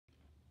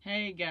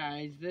Hey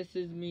guys, this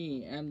is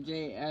me,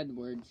 MJ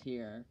Edwards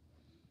here.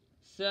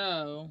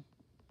 So,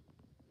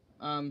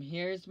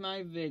 here's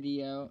my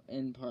video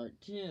in part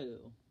 2.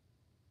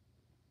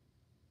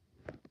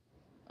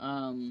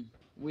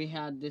 We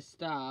had to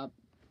stop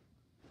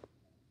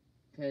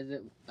because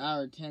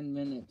our 10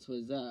 minutes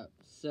was up.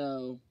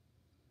 So,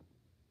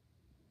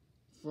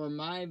 for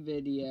my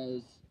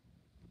videos,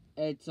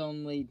 it's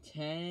only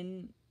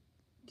 10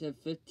 to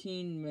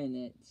 15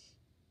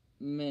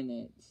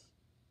 minutes.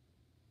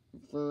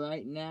 For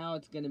right now,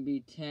 it's going to be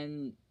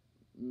 10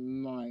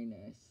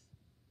 minus.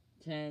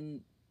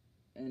 10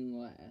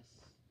 and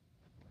less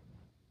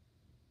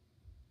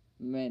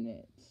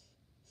minutes.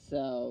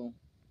 So,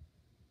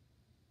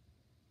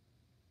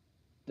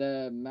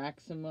 the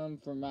maximum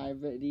for my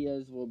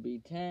videos will be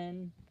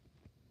 10.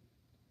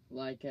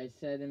 Like I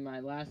said in my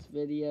last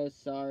video,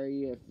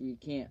 sorry if you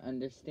can't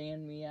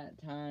understand me at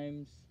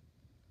times.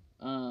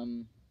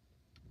 I'm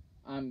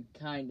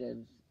kind of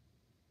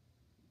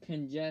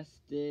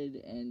congested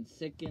and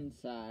sick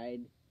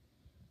inside.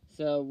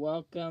 So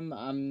welcome.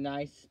 I'm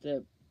nice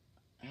to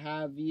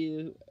have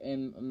you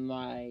on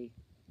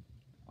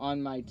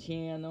my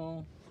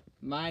channel.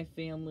 My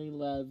family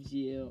loves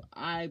you.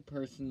 I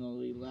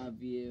personally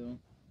love you.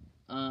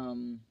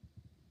 Don't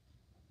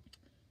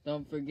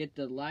forget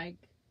to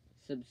like,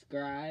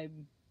 subscribe,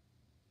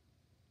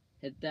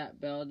 hit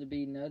that bell to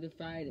be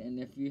notified, and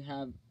if you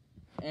have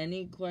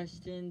any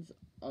questions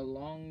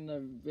along the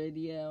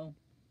video,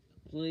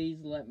 please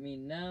let me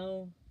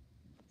know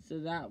so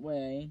that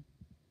way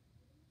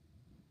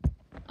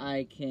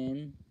I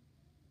can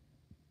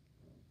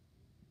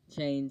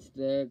change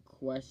the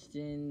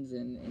questions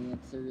and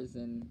answers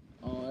and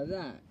all of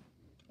that.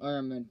 Or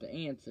I meant the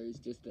answers,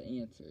 just the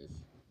answers.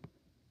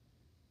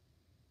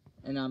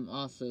 And I'm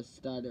also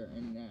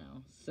stuttering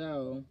now.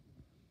 So,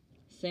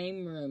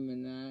 same room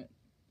in that.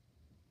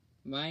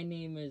 My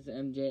name is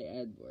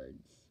MJ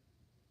Edwards.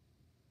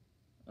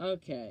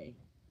 Okay.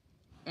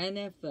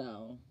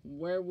 NFL,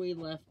 where we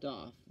left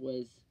off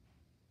was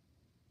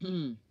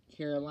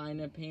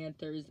Carolina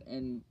Panthers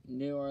and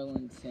New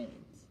Orleans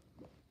Saints.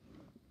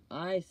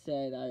 I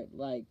said I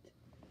liked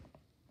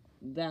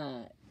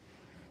that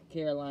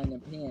Carolina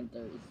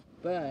Panthers,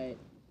 but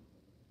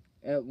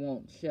it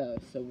won't show,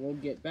 so we'll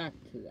get back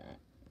to that.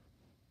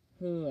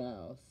 Who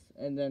else?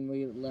 And then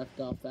we left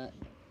off at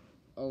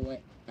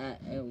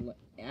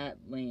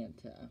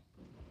Atlanta.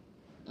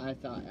 I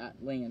thought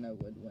Atlanta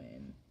would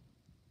win.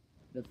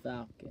 The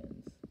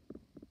Falcons.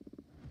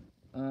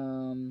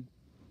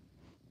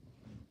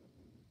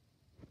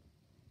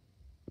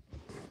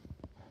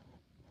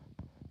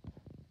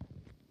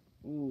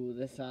 Ooh,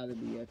 this ought to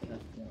be a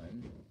tough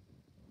one.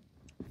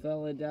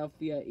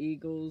 Philadelphia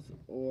Eagles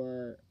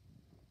or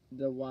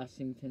the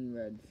Washington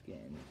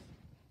Redskins?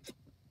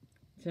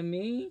 To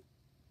me,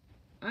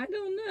 I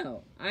don't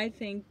know. I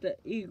think the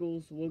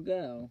Eagles will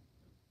go.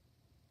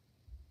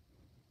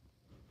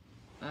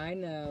 I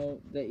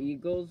know the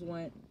Eagles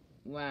went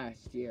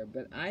last year,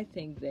 but I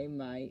think they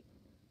might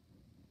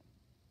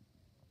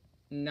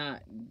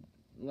not,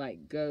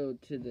 go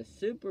to the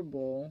Super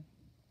Bowl,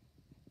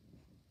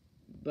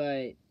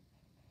 but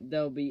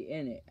they'll be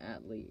in it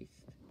at least.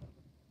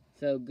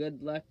 So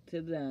good luck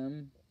to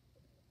them.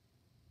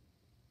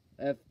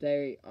 If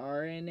they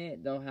are in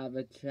it, they'll have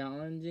a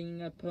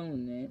challenging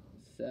opponent,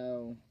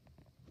 so.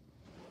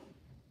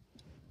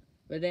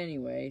 But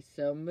anyway,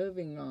 so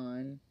moving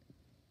on,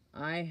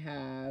 I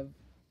have,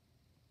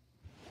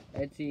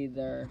 it's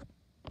either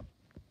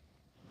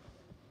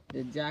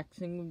the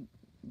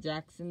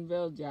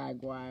Jacksonville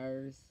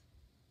Jaguars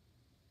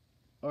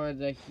or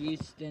the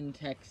Houston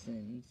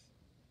Texans.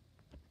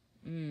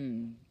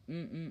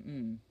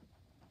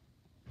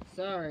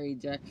 Sorry,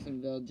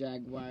 Jacksonville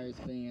Jaguars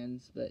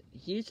fans, but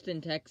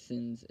Houston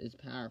Texans is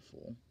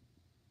powerful.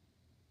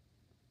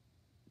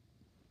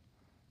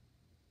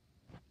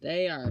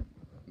 They are,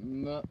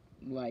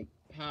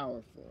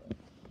 powerful.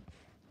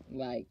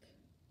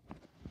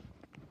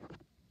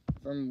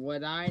 From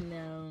what I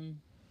know,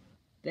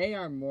 they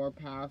are more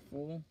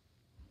powerful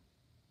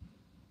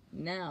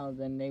now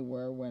than they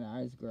were when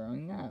I was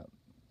growing up.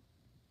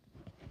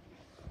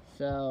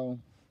 So,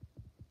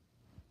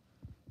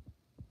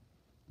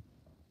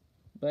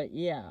 but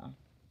yeah.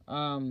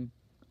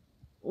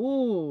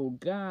 Ooh,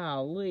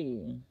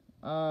 golly.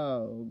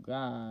 Oh,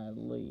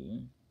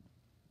 golly.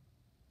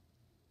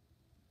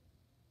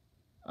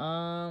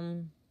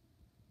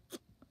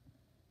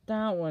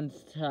 That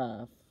one's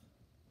tough.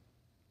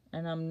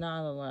 And I'm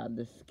not allowed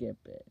to skip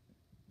it.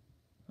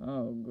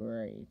 Oh,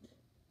 great.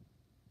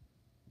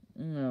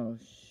 No,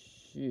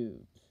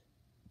 shoot.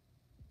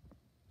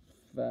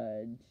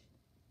 Fudge.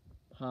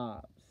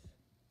 Pops.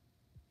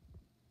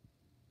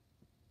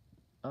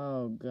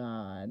 Oh,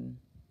 God.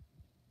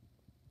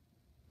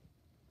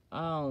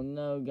 Oh,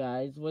 no,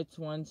 guys. Which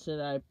one should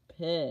I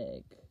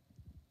pick?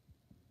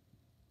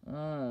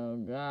 Oh,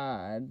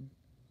 God.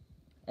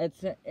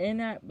 It's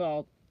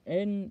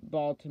in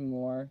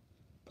Baltimore.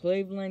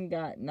 Cleveland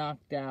got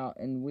knocked out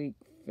in week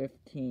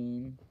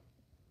 15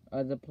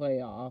 of the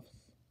playoffs.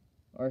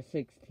 or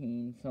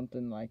 16,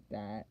 something like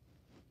that.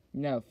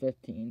 No,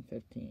 15.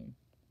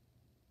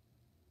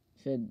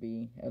 Should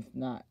be, if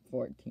not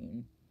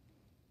 14.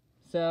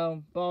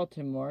 So,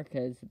 Baltimore,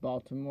 because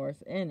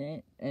Baltimore's in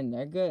it, and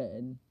they're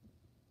good.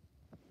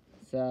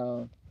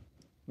 So,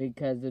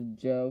 because of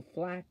Joe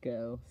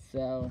Flacco.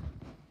 So,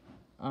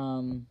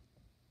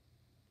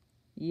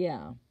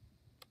 yeah.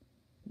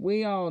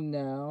 We all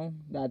know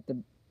that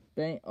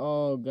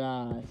oh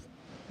gosh.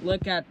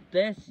 Look at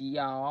this,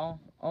 y'all.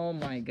 Oh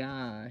my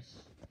gosh.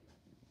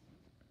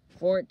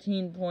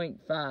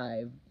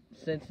 14.5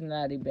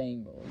 Cincinnati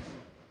Bengals.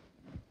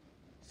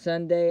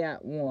 Sunday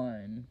at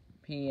 1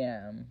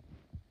 p.m.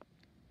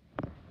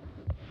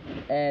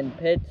 And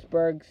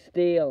Pittsburgh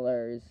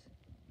Steelers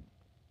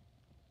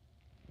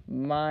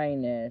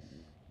minus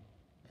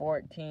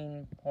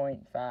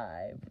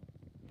 14.5.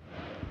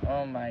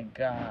 Oh my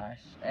gosh.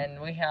 And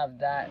we have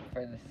that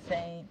for the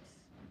Saints.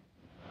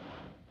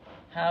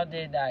 How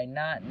did I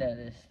not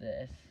notice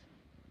this?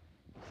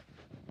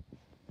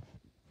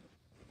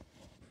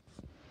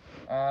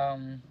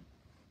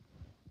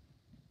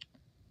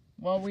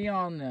 Well, we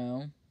all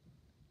know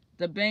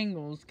the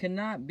Bengals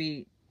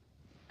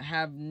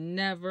have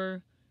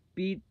never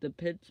beat the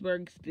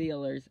Pittsburgh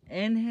Steelers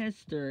in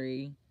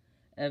history.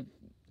 If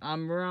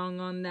I'm wrong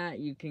on that,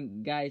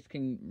 guys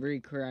can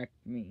recorrect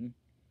me.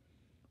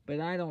 But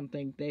I don't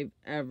think they've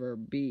ever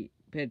beat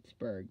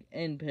Pittsburgh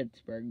in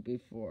Pittsburgh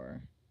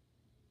before.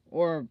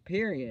 Or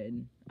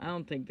period. I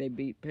don't think they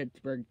beat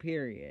Pittsburgh,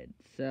 period.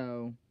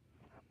 So,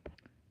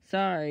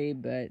 sorry,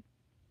 but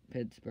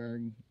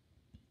Pittsburgh.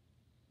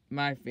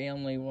 My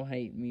family will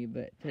hate me,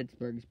 but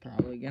Pittsburgh's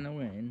probably going to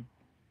win.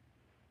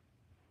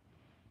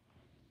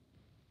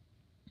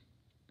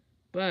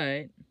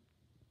 But,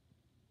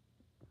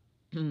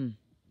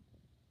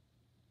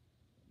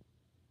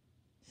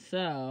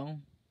 so,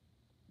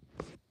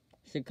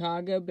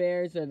 Chicago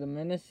Bears or the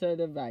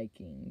Minnesota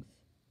Vikings?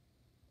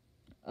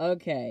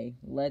 Okay,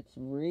 let's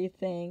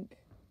rethink.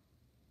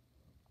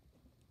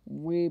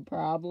 We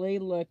probably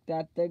looked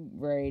at the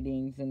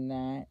ratings and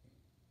that.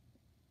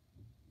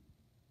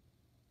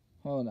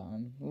 Hold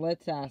on,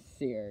 let's ask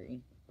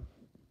Siri.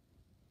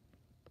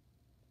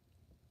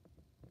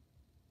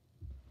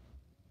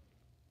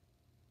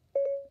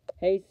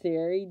 Hey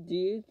Siri, do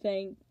you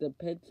think the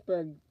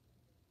Pittsburgh...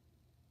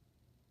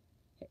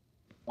 Oh,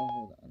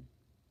 hold on.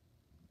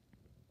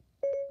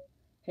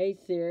 Hey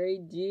Siri,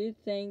 do you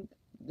think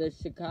the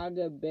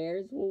Chicago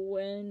Bears will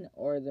win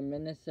or the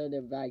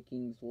Minnesota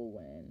Vikings will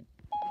win?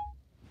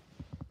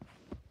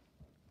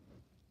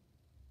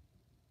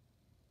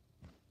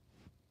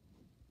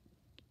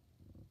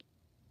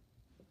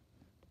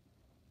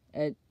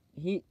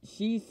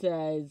 She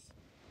says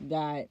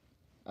that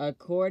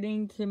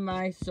according to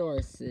my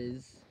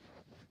sources,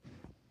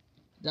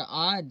 the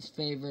odds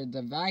favor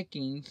the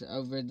Vikings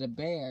over the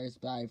Bears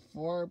by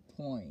 4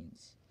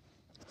 points.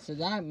 So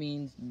that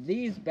means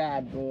these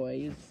bad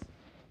boys.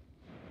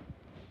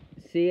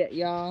 See it,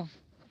 y'all?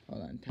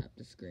 Hold on, tap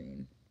the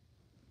screen.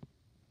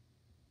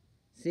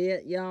 See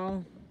it,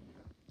 y'all?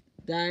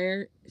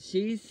 There,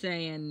 she's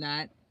saying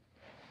that.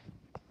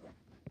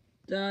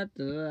 Da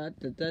da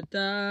da da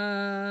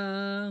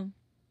da.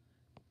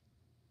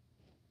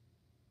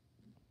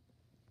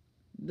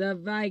 The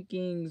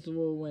Vikings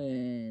will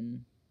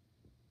win.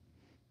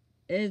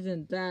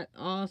 Isn't that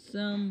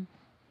awesome?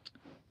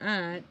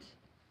 At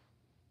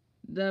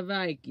the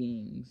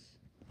Vikings.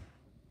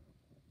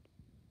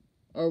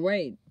 Or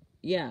wait,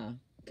 yeah,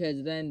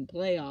 because then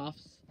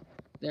playoffs,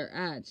 they're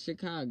at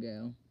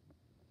Chicago.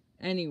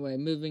 Anyway,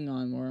 moving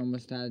on, we're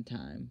almost out of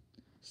time.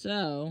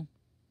 So,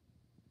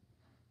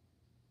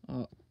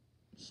 oh,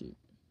 shoot.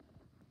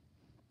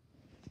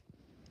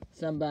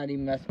 Somebody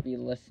must be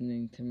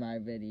listening to my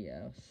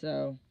video.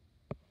 So,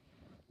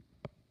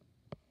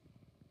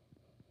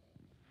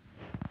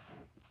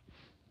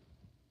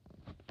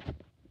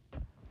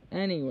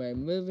 anyway,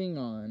 moving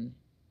on.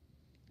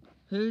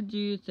 Who do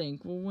you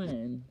think will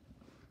win?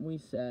 We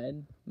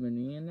said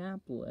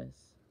Minneapolis.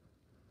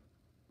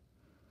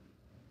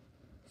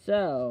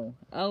 So,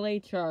 LA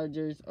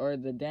Chargers or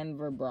the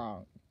Denver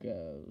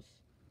Broncos?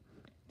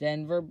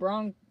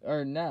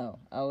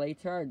 LA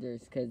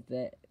Chargers, because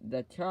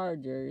the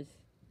Chargers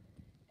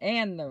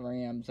and the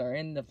Rams are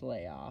in the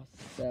playoffs,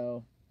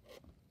 so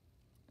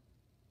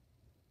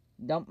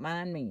don't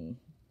mind me.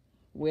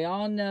 We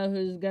all know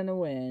who's gonna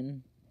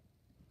win.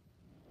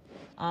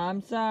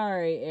 I'm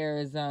sorry,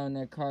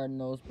 Arizona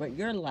Cardinals, but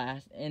you're in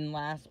last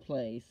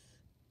place.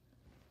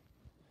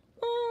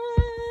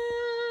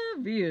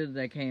 View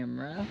the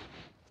camera.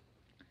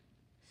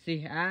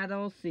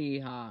 Seattle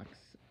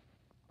Seahawks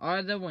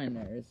are the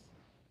winners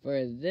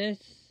for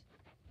this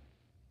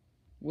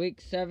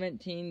Week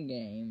 17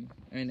 game,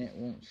 and it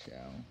won't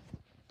show,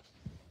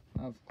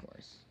 of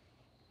course.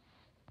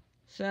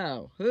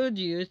 So, who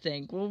do you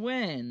think will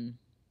win?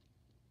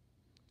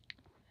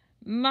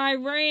 My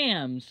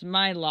Rams.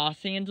 My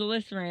Los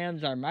Angeles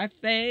Rams are my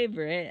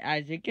favorite,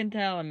 as you can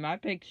tell in my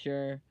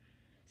picture.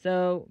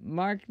 So,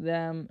 mark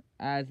them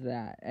as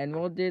that. And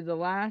we'll do the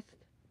last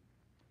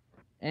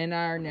in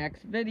our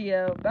next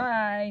video.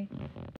 Bye!